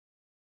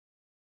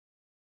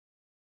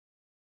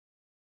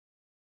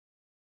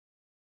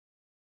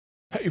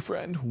Hey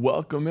friend,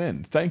 welcome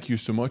in. Thank you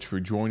so much for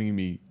joining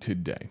me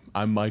today.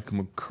 I'm Mike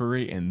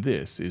McCurry and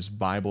this is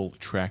Bible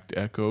Tract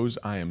Echoes.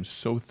 I am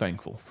so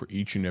thankful for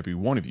each and every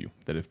one of you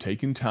that have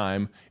taken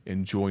time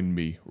and joined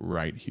me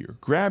right here.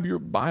 Grab your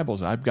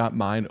Bibles. I've got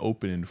mine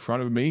open in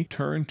front of me.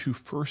 Turn to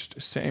 1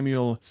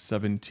 Samuel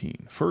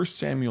 17. 1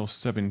 Samuel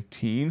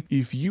 17.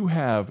 If you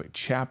have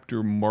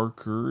chapter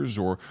markers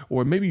or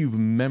maybe you've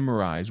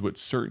memorized what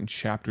certain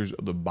chapters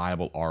of the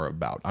Bible are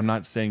about. I'm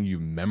not saying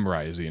you've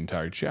memorized the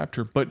entire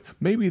chapter, but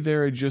maybe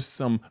there are just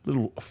some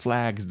little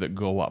flags that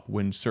go up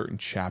when certain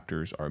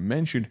chapters are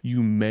mentioned.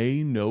 You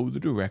may know the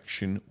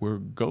direction we're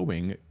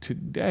going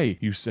today.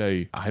 You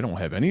say, I don't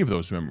have any of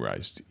those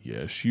memorized.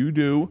 Yes, you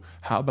do.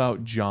 How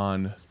about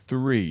John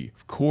 3?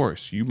 Of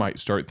course, you might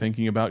start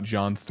thinking about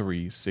John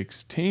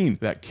 3:16.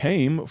 That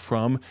came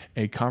from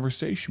a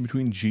conversation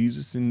between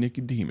Jesus and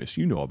Nicodemus.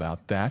 You know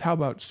about that. How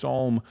about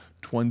Psalm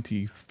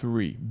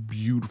 23?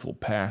 Beautiful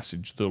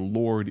passage. The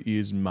Lord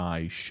is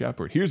my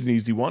shepherd. Here's an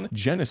easy one.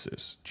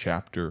 Genesis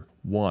chapter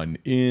 1.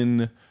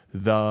 In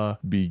the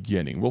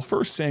beginning. Well,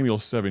 1 Samuel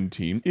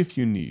 17, if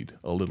you need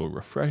a little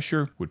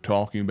refresher, we're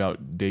talking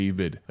about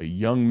David, a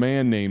young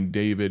man named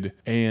David,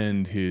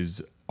 and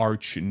his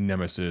arch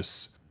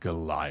nemesis,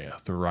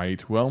 Goliath,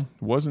 right? Well,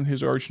 wasn't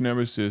his arch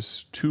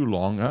nemesis too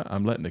long.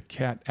 I'm letting the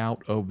cat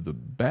out of the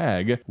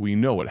bag. We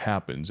know what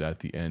happens at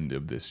the end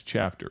of this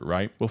chapter,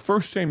 right? Well,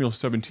 1 Samuel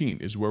 17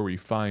 is where we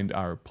find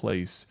our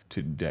place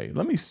today.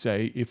 Let me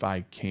say, if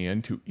I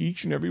can, to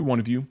each and every one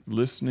of you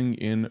listening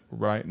in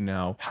right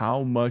now,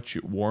 how much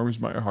it warms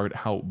my heart,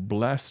 how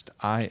blessed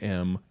I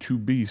am to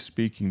be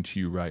speaking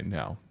to you right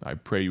now. I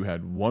pray you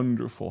had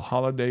wonderful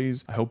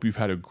holidays. I hope you've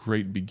had a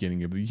great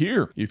beginning of the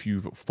year. If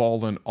you've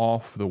fallen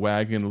off the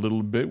wagon a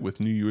little bit with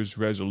New Year's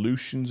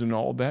resolutions and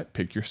all that,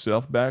 pick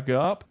yourself back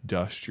up,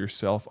 dust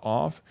yourself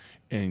off,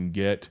 and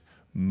get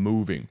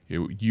moving.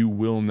 You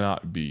will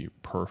not be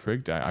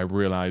perfect. I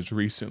realized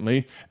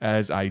recently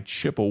as I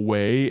chip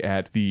away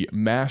at the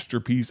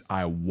masterpiece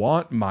I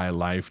want my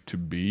life to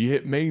be,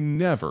 it may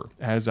never,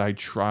 as I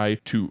try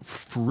to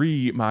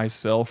free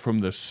myself from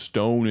the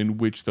stone in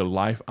which the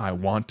life I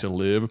want to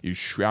live is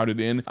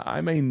shrouded in,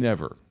 I may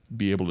never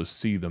be able to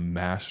see the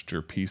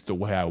masterpiece the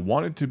way I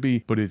want it to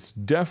be, but it's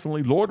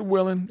definitely, Lord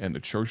willing, and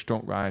the church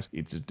don't rise,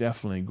 it's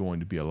definitely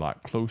going to be a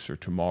lot closer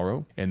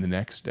tomorrow and the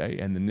next day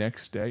and the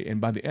next day. And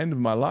by the end of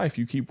my life,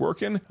 you keep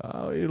working,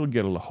 it'll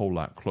get a whole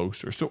lot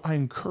closer. So I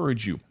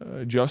encourage you,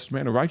 a just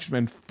man, a righteous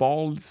man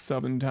falleth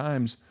 7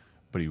 times,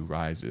 but he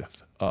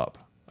riseth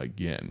up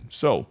again.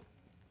 So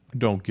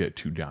don't get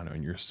too down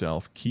on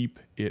yourself. Keep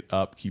it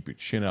up, keep your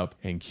chin up,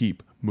 and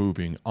keep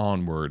moving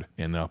onward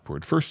and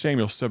upward. 1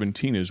 Samuel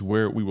 17 is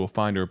where we will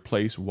find our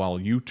place.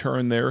 While you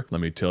turn there, let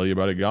me tell you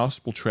about a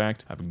gospel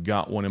tract. I've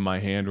got one in my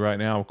hand right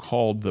now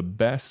called The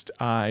Best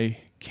I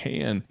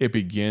Can. It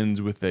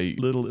begins with a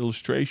little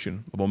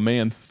illustration of a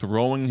man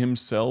throwing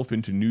himself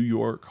into New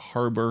York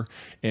Harbor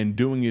and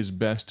doing his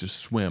best to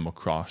swim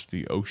across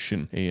the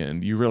ocean.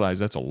 And you realize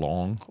that's a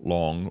long,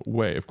 long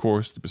way. Of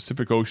course, the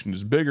Pacific Ocean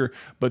is bigger,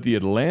 but the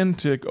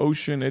Atlantic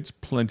Ocean, it's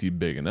plenty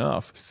big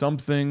enough.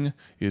 Something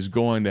is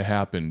going to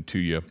happen to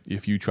you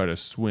if you try to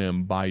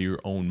swim by your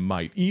own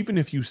might. Even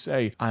if you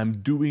say,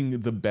 I'm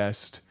doing the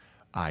best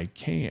I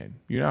can,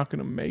 you're not going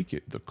to make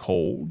it. The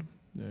cold,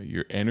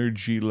 your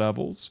energy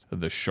levels,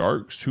 the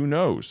sharks, who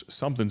knows?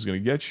 Something's going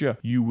to get you.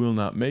 You will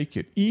not make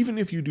it, even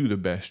if you do the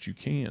best you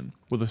can.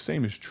 Well, the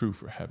same is true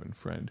for heaven,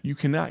 friend. You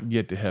cannot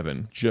get to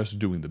heaven just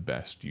doing the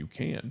best you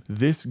can.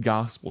 This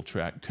gospel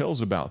tract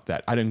tells about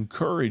that. I'd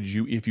encourage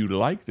you, if you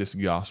like this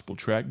gospel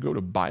tract, go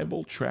to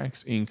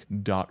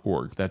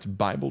BibleTractsInc.org. That's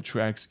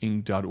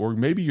BibleTractsInc.org.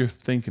 Maybe you're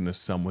thinking of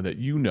someone that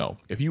you know.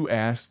 If you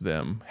ask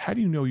them, how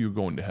do you know you're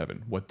going to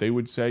heaven? What they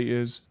would say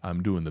is,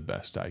 I'm doing the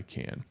best I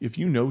can. If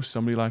you know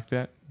somebody like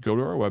that, go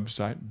to our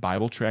website,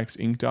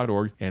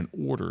 BibleTractsInc.org, and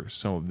order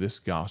some of this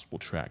gospel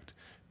tract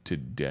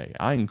today.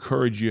 I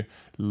encourage you,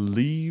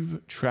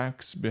 leave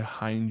tracks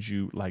behind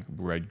you like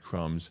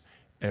breadcrumbs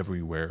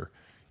everywhere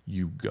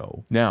you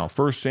go. Now,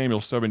 1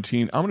 Samuel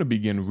 17, I'm going to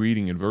begin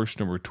reading in verse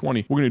number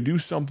 20. We're going to do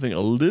something a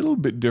little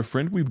bit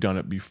different. We've done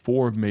it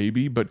before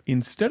maybe, but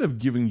instead of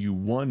giving you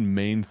one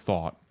main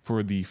thought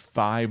for the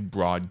 5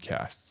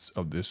 broadcasts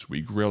of this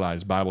week,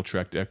 realize Bible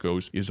Tract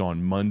Echoes is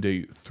on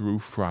Monday through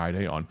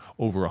Friday on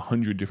over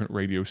 100 different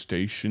radio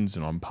stations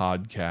and on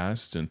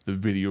podcasts, and the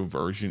video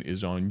version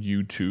is on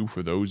YouTube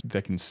for those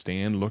that can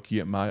stand looking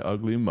at my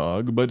ugly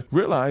mug. But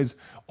realize,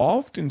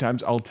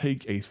 oftentimes I'll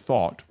take a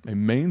thought, a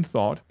main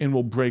thought, and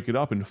we'll break it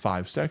up into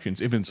 5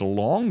 sections. If it's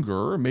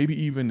longer, maybe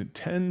even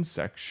 10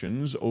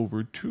 sections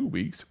over 2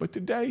 weeks. But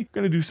today, I'm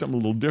going to do something a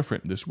little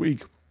different this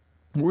week.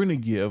 We're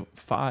going to give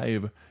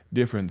 5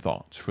 different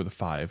thoughts for the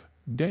 5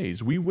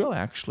 days. We will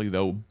actually,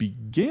 though,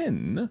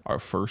 begin. Our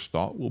first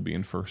thought will be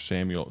in 1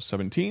 Samuel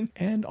 17.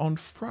 And on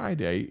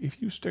Friday,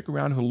 if you stick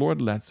around, if the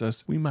Lord lets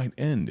us, we might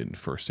end in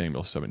 1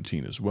 Samuel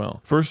 17 as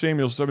well. 1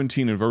 Samuel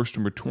 17 and verse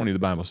number 20, the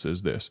Bible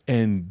says this,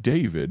 "And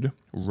David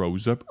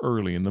rose up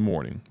early in the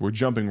morning." We're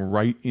jumping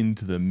right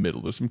into the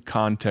middle. There's some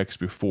context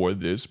before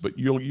this, but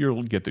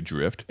you'll get the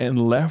drift. "And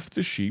left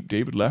the sheep."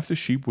 David left the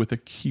sheep with a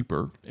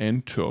keeper,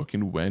 and took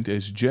and went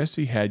as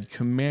Jesse had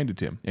commanded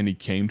him. And he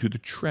came to the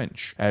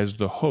trench as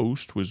the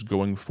host was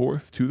going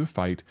forth to the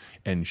fight,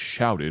 and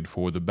shouted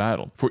for the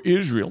battle. For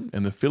Israel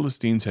and the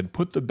Philistines had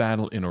put the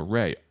battle in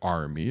array,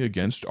 army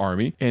against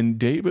army. And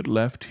David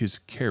left his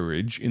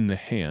carriage in the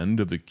hand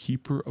of the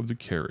keeper of the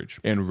carriage,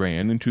 and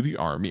ran into the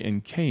army,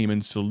 and came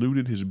and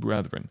saluted his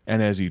brethren.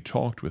 And as he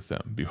talked with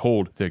them,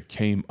 behold, there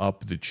came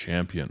up the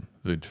champion,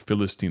 the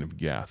Philistine of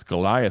Gath,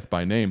 Goliath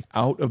by name,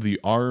 out of the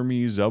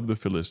armies of the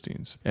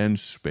Philistines, and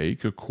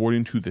spake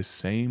according to the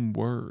same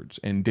words.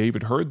 And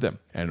David heard them.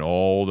 And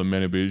all the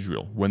men of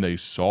Israel, when they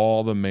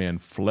saw the man,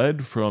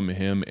 fled from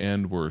him,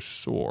 and were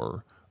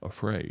sore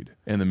afraid.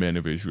 And the men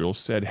of Israel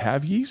said,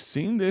 "Have ye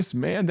seen this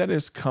man that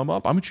has come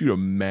up?" I want you to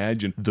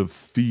imagine the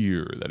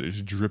fear that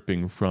is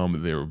dripping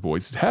from their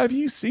voices. "Have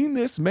ye seen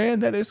this man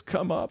that has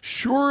come up?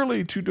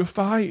 Surely to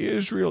defy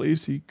Israel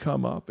is he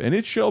come up. And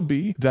it shall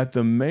be that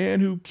the man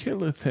who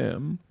killeth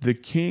him, the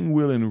king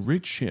will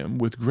enrich him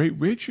with great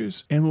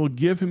riches, and will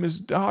give him his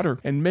daughter,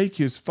 and make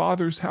his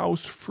father's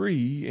house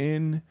free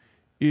in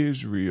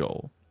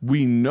Israel."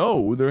 We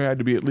know there had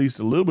to be at least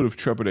a little bit of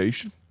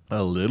trepidation,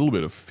 a little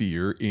bit of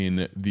fear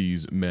in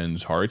these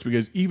men's hearts,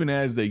 because even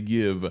as they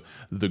give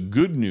the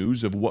good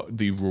news of what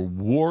the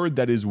reward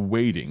that is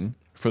waiting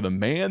for the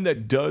man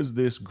that does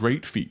this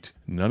great feat,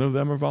 none of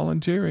them are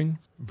volunteering.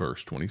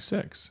 Verse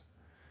 26,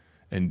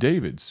 "And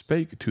David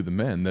spake to the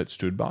men that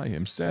stood by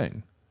him,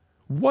 saying,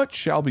 What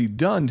shall be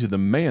done to the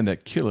man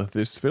that killeth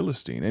this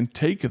Philistine, and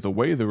taketh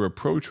away the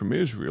reproach from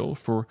Israel?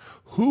 For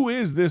who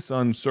is this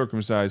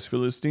uncircumcised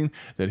Philistine,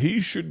 that he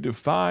should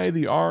defy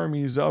the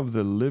armies of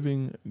the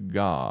living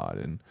God?"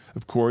 And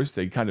of course,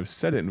 they kind of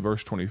said it in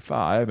verse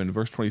 25 and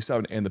verse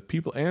 27, "And the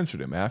people answered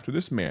him, After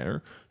this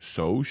manner,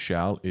 so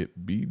shall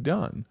it be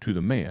done to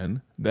the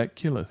man that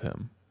killeth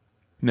him."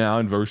 Now,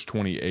 in verse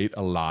 28,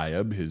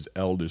 Eliab, his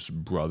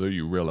eldest brother,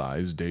 you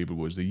realize David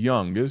was the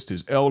youngest.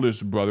 His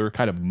eldest brother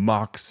kind of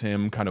mocks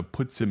him, kind of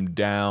puts him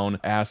down,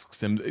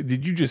 asks him,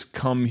 "Did you just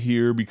come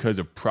here because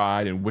of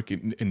pride and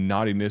wicked and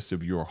naughtiness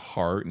of your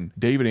heart?" And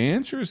David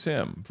answers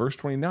him, verse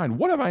 29,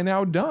 "What have I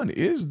now done?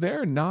 Is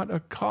there not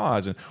a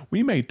cause?" And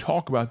we may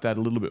talk about that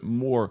a little bit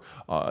more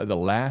the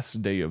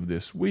last day of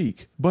this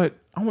week. But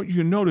I want you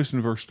to notice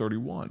in verse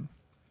 31,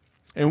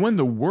 "And when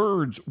the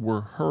words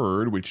were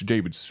heard which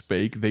David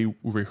spake, they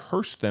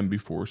rehearsed them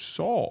before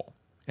Saul,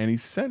 and he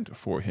sent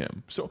for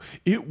him." So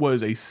it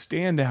was a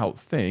standout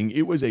thing.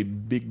 It was a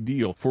big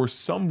deal for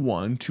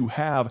someone to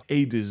have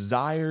a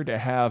desire to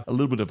have a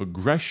little bit of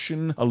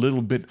aggression, a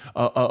little bit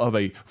of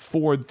a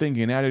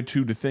forward-thinking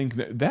attitude, to think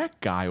that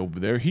guy over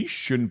there, he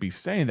shouldn't be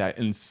saying that,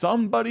 and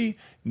somebody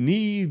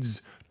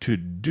needs to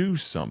do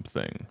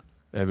something.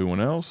 Everyone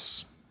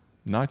else,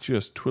 not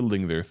just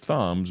twiddling their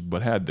thumbs,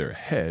 but had their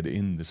head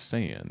in the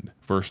sand.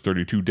 Verse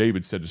 32,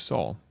 David said to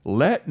Saul,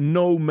 "Let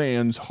no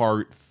man's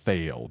heart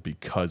fail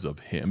because of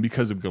him,"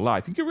 because of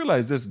Goliath. You can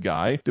realize this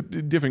guy,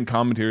 different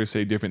commentators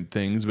say different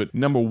things, but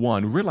number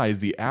one, realize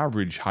the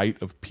average height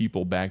of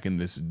people back in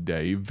this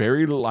day,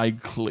 very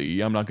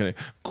likely, I'm not going to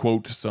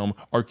quote some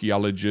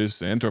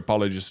archaeologists,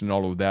 anthropologists, and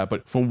all of that,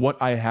 but from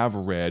what I have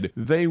read,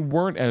 they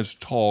weren't as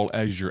tall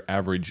as your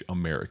average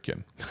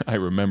American. I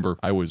remember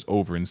I was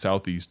over in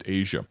Southeast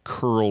Asia,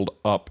 curled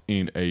up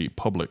in a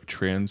public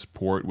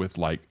transport with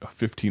like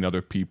 15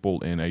 other people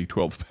in a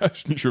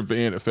 12-passenger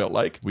van, it felt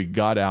like. We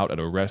got out at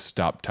a rest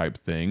stop type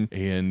thing,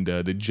 and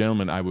the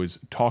gentleman I was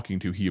talking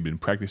to, he had been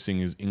practicing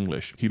his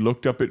English. He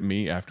looked up at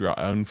me after I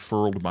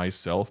unfurled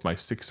myself, my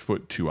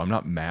 6'2". I'm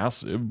not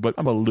massive, but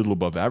I'm a little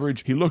above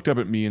average. He looked up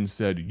at me and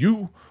said,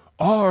 "You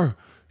are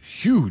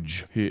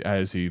huge,"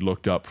 as he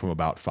looked up from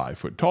about 5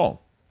 foot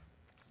tall.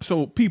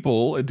 So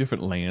people at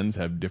different lands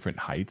have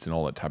different heights and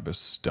all that type of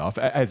stuff,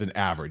 as an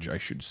average, I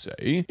should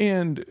say.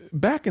 And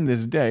back in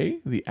this day,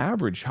 the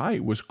average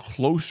height was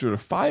closer to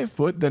 5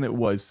 foot than it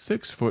was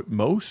 6 foot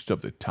most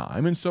of the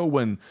time. And so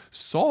when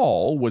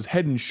Saul was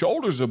head and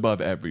shoulders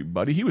above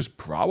everybody, he was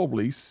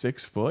probably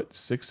 6 foot,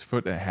 6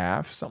 foot and a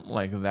half, something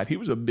like that. He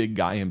was a big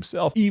guy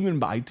himself, even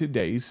by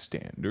today's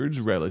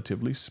standards,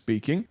 relatively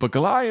speaking. But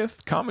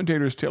Goliath,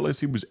 commentators tell us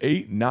he was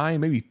 8,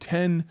 9, maybe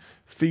 10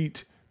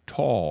 feet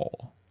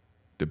tall,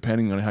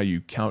 depending on how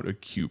you count a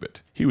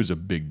cubit. He was a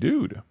big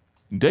dude.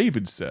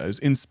 David says,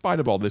 in spite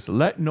of all this,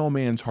 let no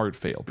man's heart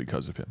fail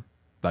because of him.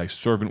 Thy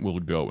servant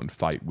will go and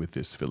fight with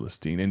this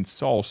Philistine. And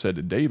Saul said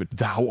to David,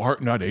 Thou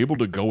art not able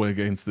to go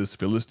against this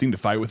Philistine to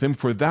fight with him,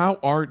 for thou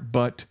art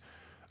but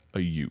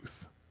a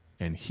youth.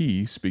 And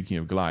he, speaking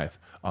of Goliath,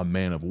 a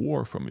man of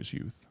war from his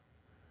youth.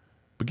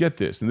 But get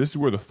this, and this is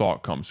where the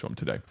thought comes from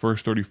today.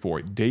 Verse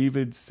 34,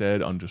 David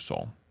said unto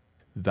Saul,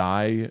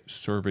 Thy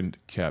servant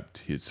kept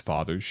his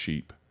father's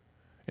sheep,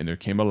 And there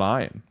came a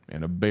lion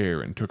and a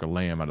bear and took a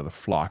lamb out of the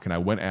flock, and I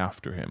went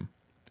after him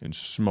and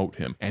smote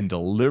him and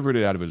delivered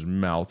it out of his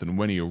mouth. And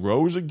when he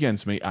arose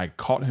against me, I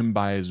caught him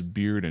by his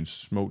beard and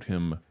smote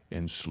him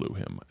and slew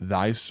him.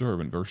 Thy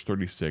servant, verse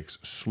 36,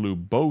 slew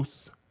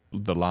both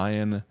the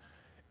lion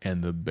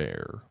and the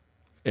bear.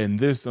 And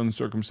this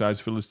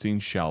uncircumcised Philistine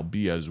shall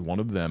be as one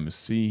of them,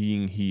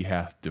 seeing he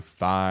hath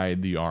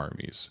defied the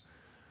armies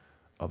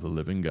of the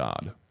living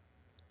God.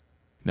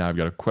 Now, I've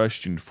got a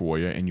question for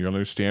you, and you'll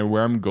understand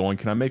where I'm going.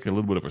 Can I make a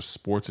little bit of a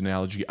sports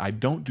analogy? I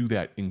don't do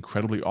that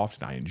incredibly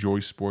often. I enjoy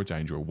sports. I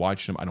enjoy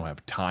watching them. I don't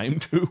have time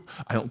to.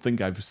 I don't think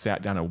I've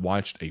sat down and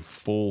watched a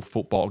full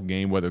football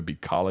game, whether it be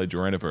college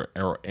or NFL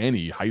or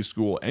any high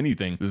school,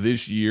 anything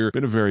this year.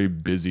 Been a very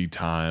busy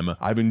time.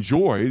 I've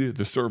enjoyed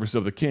the service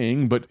of the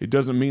King, but it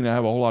doesn't mean I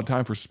have a whole lot of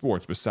time for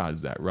sports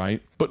besides that,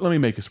 right? But let me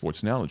make a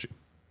sports analogy.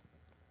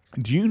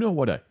 Do you know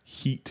what a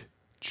heat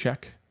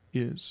check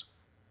is?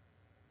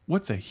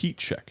 What's a heat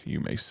check,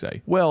 you may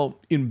say? Well,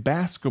 in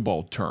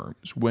basketball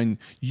terms, when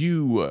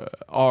you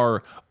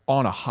are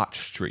on a hot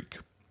streak,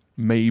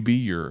 maybe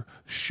you're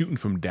shooting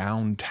from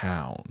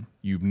downtown,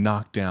 you've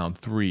knocked down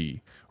 3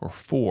 or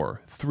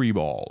 4 3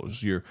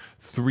 balls, your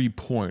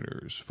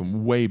 3-pointers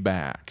from way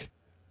back.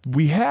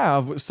 We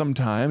have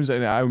sometimes,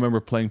 and I remember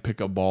playing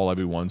pickup ball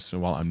every once in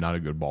a while. I'm not a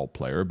good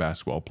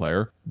basketball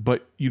player,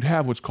 but you'd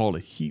have what's called a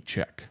heat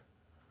check.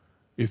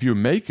 If you're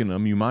making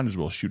them, you might as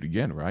well shoot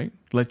again, right?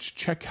 Let's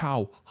check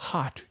how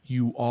hot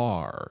you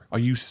are. Are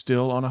you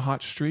still on a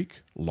hot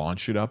streak?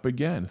 Launch it up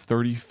again.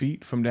 30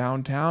 feet from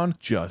downtown,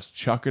 just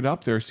chuck it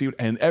up there. See,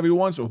 and every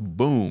once in a while,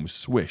 boom,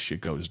 swish, it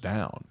goes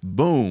down.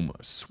 Boom,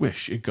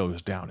 swish, it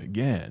goes down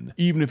again.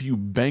 Even if you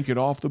bank it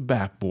off the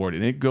backboard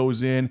and it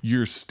goes in,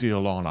 you're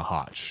still on a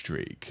hot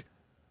streak.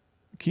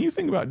 Can you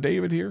think about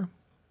David here?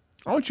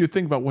 I want you to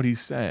think about what he's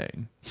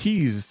saying.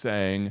 He's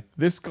saying,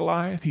 this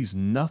Goliath, he's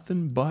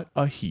nothing but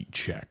a heat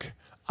check.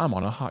 I'm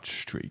on a hot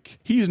streak.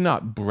 He's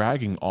not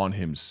bragging on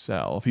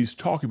himself. He's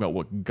talking about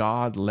what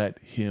God let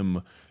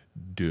him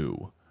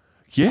do.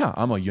 Yeah,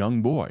 I'm a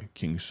young boy,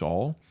 King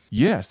Saul.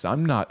 Yes,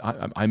 I'm not,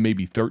 I may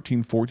be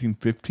 13, 14,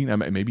 15, I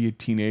may be a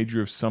teenager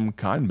of some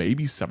kind,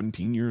 maybe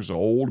 17 years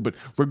old, but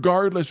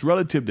regardless,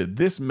 relative to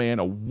this man,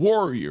 a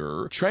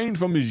warrior, trained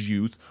from his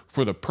youth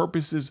for the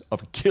purposes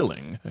of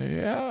killing,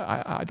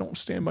 yeah, I don't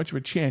stand much of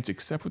a chance,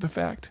 except for the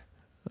fact,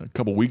 a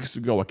couple weeks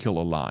ago, I killed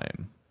a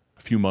lion.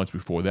 A few months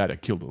before that, I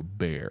killed a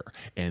bear.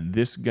 And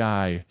this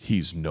guy,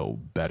 he's no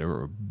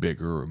better or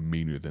bigger or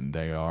meaner than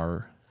they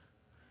are.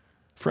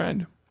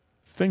 Friend,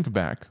 think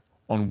back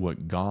on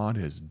what God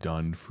has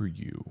done for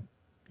you.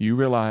 You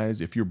realize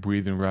if you're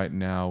breathing right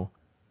now,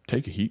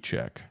 take a heat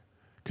check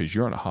because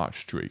you're on a hot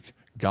streak.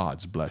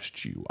 God's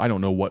blessed you. I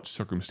don't know what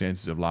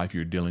circumstances of life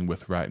you're dealing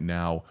with right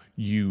now.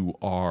 You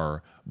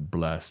are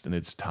blessed, and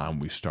it's time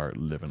we start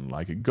living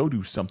like it. Go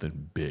do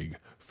something big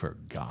for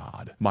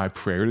God. My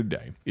prayer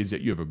today is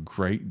that you have a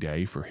great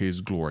day for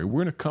His glory.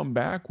 We're going to come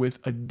back with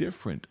a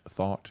different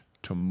thought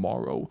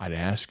tomorrow. I'd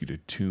ask you to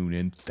tune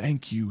in.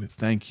 Thank you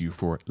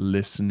for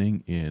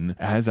listening in.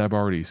 As I've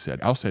already said,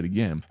 I'll say it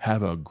again,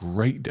 have a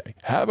great day.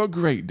 Have a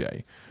great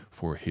day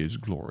for His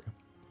glory.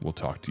 We'll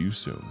talk to you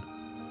soon.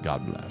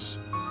 God bless.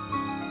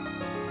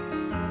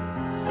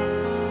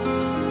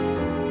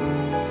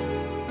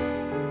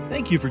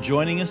 Thank you for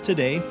joining us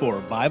today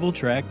for Bible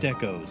Tract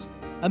Echoes,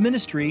 a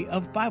ministry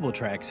of Bible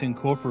Tracts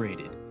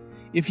Incorporated.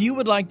 If you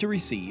would like to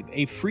receive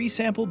a free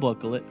sample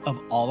booklet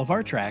of all of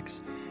our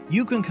tracts,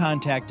 you can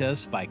contact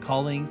us by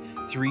calling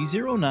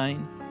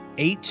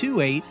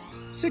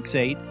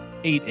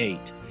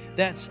 309-828-6888.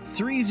 That's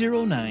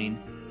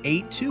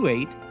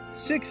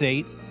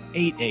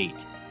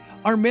 309-828-6888.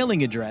 Our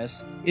mailing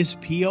address is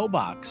P.O.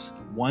 Box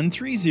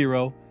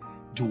 130,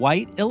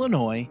 Dwight,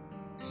 Illinois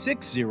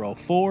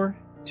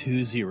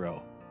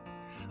 60420.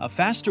 A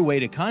faster way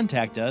to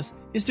contact us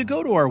is to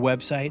go to our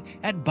website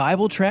at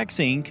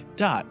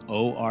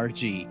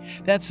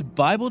BibleTractsInc.org. That's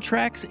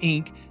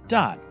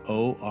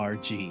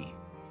BibleTractsInc.org.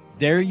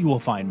 There you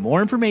will find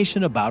more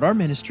information about our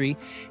ministry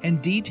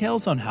and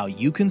details on how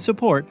you can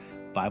support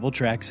Bible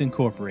Tracts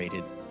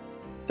Incorporated.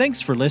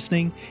 Thanks for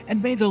listening,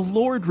 and may the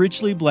Lord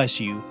richly bless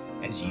you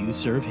as you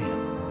serve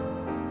Him.